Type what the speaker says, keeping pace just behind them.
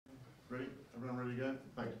Ready? Everyone ready to go?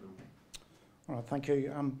 Thanks, Bill. All right, thank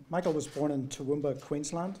you. Michael was born in Toowoomba,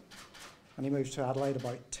 Queensland, and he moved to Adelaide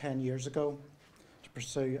about 10 years ago to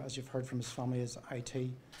pursue, as you've heard from his family, his IT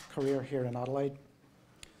career here in Adelaide.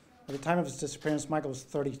 At the time of his disappearance, Michael was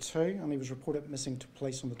 32, and he was reported missing to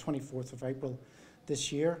police on the 24th of April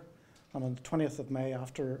this year. And on the 20th of May,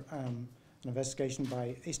 after an investigation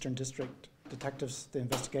by Eastern District detectives, the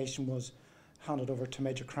investigation was handed over to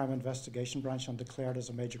Major Crime Investigation Branch and declared as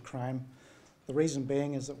a major crime. The reason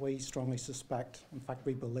being is that we strongly suspect, in fact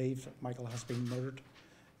we believe, that Michael has been murdered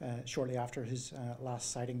shortly after his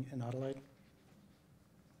last sighting in Adelaide.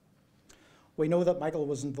 We know that Michael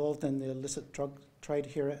was involved in the illicit drug trade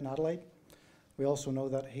here in Adelaide. We also know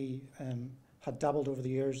that he had dabbled over the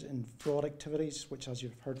years in fraud activities, which, as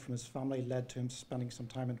you've heard from his family, led to him spending some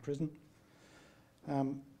time in prison.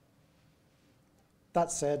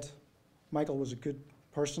 That said, Michael was a good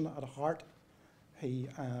person at heart. He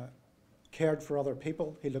cared for other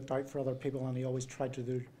people, he looked out for other people, and he always tried to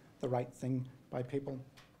do the right thing by people.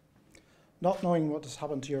 Not knowing what has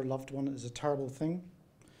happened to your loved one is a terrible thing,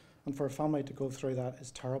 and for a family to go through that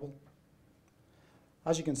is terrible.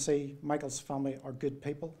 As you can see, Michael's family are good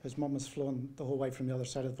people. His mum has flown the whole way from the other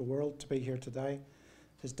side of the world to be here today.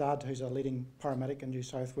 His dad, who's a leading paramedic in New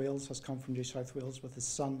South Wales, has come from New South Wales with his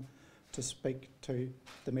son to speak to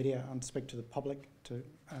the media and speak to the public to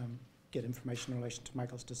get information in relation to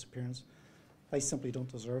Michael's disappearance. They simply don't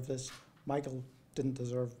deserve this. Michael didn't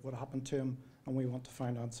deserve what happened to him, and we want to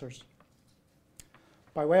find answers.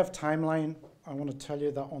 By way of timeline, I want to tell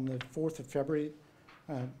you that on the 4th of February,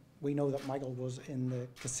 we know that Michael was in the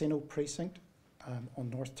casino precinct on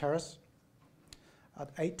North Terrace.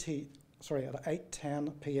 At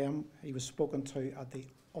 8:10 p.m, he was spoken to at the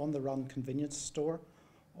On the Run convenience store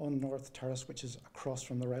on North Terrace, which is across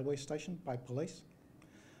from the railway station, by police.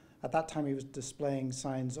 At that time, he was displaying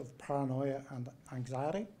signs of paranoia and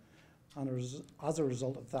anxiety, and as a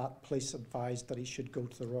result of that, police advised that he should go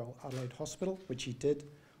to the Royal Adelaide Hospital, which he did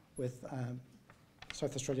with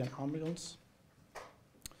South Australian Ambulance.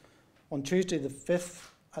 On Tuesday the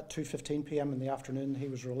 5th at 2:15 p.m. in the afternoon, he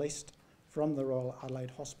was released from the Royal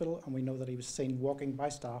Adelaide Hospital, and we know that he was seen walking by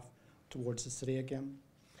staff towards the city again.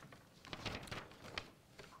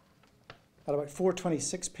 At about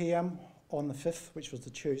 4:26 p.m. on the 5th, which was the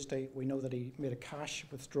Tuesday, we know that he made a cash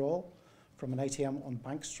withdrawal from an ATM on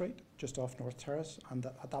Bank Street, just off North Terrace, and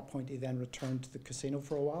at that point he then returned to the casino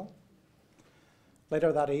for a while.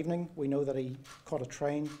 Later that evening, we know that he caught a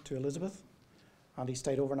train to Elizabeth, and he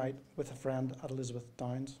stayed overnight with a friend at Elizabeth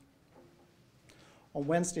Downs. On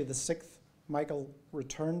Wednesday the 6th, Michael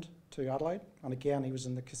returned to Adelaide, and again he was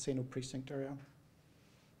in the casino precinct area.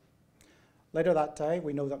 Later that day,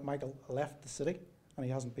 we know that Michael left the city, and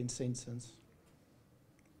he hasn't been seen since.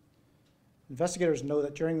 Investigators know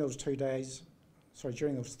that during those 3 days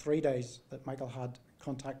that Michael had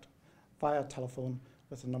contact via telephone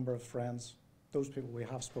with a number of friends, those people we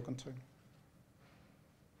have spoken to.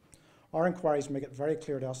 Our inquiries make it very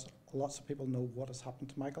clear to us lots of people know what has happened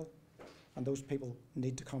to Michael, and those people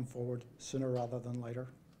need to come forward sooner rather than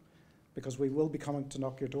later, because we will be coming to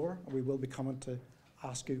knock your door, and we will be coming to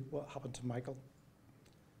ask you what happened to Michael.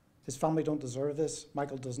 His family don't deserve this.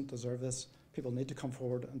 Michael doesn't deserve this. People need to come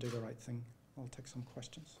forward and do the right thing. I'll take some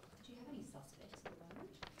questions. Do you have any suspects at the moment?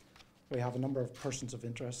 We have a number of persons of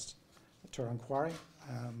interest to our inquiry,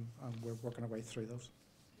 and we're working our way through those.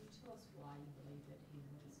 Can you tell us why you believe that he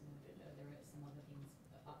was murdered? Are there some other things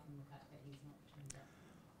apart from the fact that he's not turned up?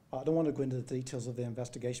 I don't want to go into the details of the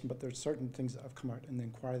investigation, but there's certain things that have come out in the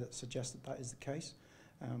inquiry that suggest that that is the case.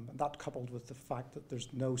 That coupled with the fact that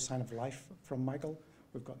there's no sign of life from Michael.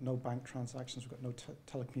 We've got no bank transactions, we've got no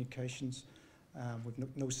telecommunications, we've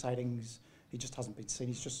no sightings. He just hasn't been seen.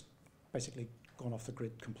 He's just basically gone off the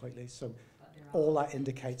grid completely. So all that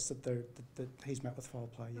indicates that he's met with foul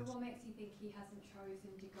play, yes. But what makes you think he hasn't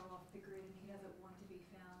chosen to go off the grid and he doesn't want to be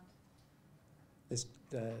found?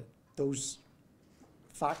 Those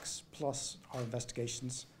facts plus our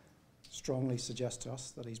investigations strongly suggest to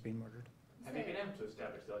us that he's been murdered. Have you been able to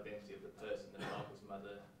establish the identity of the person that Michael's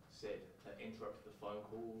mother said that interrupted the phone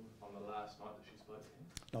call on the last night that she spoke to him?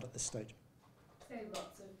 Not at this stage. Say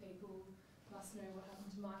lots of people must know what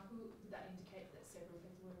happened to Michael. Would that indicate that several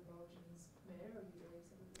people were involved in his murder, or you believe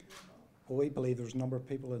several people were involved? Well, we believe there's a number of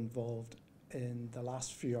people involved in the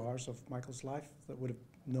last few hours of Michael's life that would have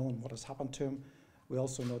known what has happened to him. We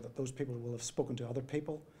also know that those people will have spoken to other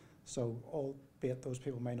people. So albeit those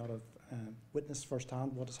people may not have witnessed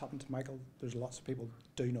firsthand what has happened to Michael, there's lots of people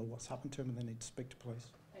do know what's happened to him, and they need to speak to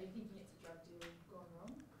police. Are you thinking it's a drug deal gone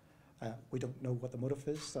wrong? We don't know what the motive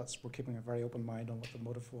is. We're keeping a very open mind on what the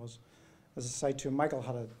motive was. As I say to him, Michael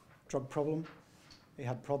had a drug problem. He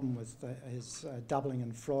had a problem with his dabbling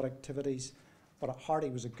in fraud activities, but at heart he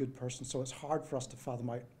was a good person, so it's hard for us to fathom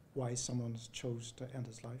out why someone chose to end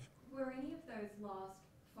his life. Were any of those last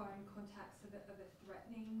phone contacts of a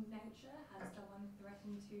threatening nature? Has someone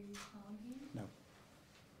threatened to harm him? No.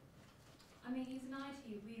 I mean, he's an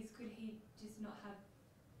IT whiz. Could he just not have,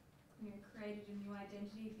 created a new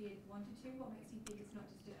identity if he had wanted to? What makes you think it's not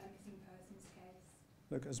just a missing persons case?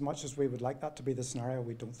 Look, as much as we would like that to be the scenario,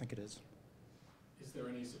 we don't think it is. Is there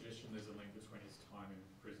any suggestion there's a link between his time in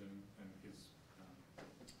prison and his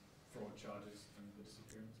fraud charges and the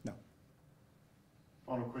disappearance? No.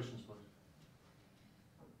 Final questions, please.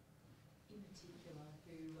 In particular,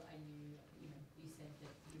 who are you, you said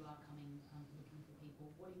that you are coming, looking for people.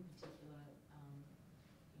 What in particular,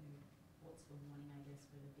 what's the warning, I guess,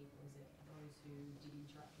 for the people? Is it those who did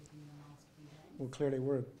interact with you in the last few days? Well, clearly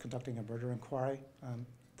we're conducting a murder inquiry.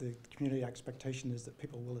 The community expectation is that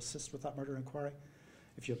people will assist with that murder inquiry.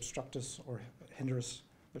 If you obstruct us or hinder us,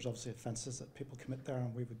 there's obviously offences that people commit there,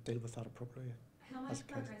 and we would deal with that appropriately. How As much a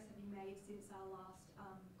case. progress have you made since our last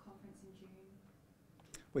conference in June?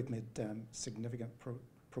 We've made significant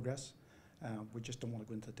progress. We just don't want to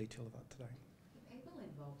go into the detail of that today. The people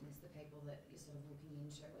involved in this, the people that you're sort of looking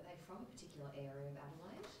into, were they from a particular area of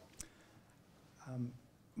Adelaide?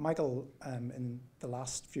 Michael, in the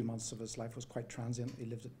last few months of his life, was quite transient. He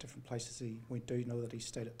lived at different places. We do know that he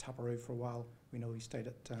stayed at Taparoo for a while. We know he stayed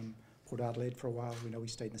at Port Adelaide for a while. We know he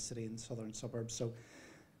stayed in the city and southern suburbs. So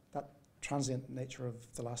that transient nature of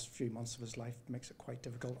the last few months of his life makes it quite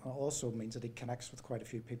difficult. And it also means that he connects with quite a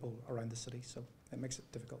few people around the city, so it makes it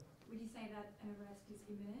difficult. Would you say that an arrest is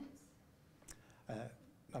imminent?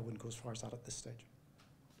 I wouldn't go as far as that at this stage.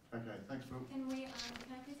 Okay, thanks, Bill. Can I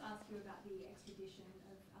please ask you about the extradition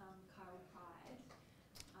of Kyle Pride?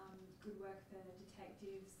 Good work for the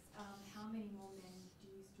detectives. How many more men do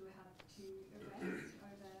you still have to arrest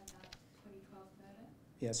over that 2012 murder?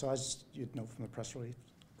 Yeah, so as you'd know from the press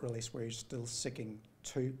release, we're still seeking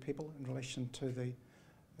 2 people in relation to the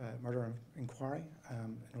murder inquiry.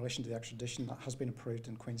 In relation to the extradition, that has been approved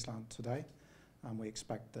in Queensland today, and we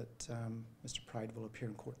expect that Mr. Pride will appear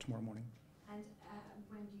in court tomorrow morning. And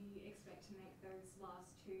when do you expect to make those last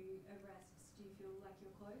 2 arrests? Do you feel like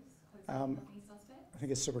you're close to any suspects? I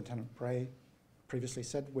think as Superintendent Bray previously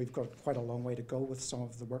said, we've got quite a long way to go with some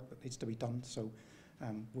of the work that needs to be done, so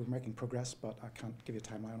we're making progress, but I can't give you a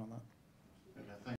timeline on that.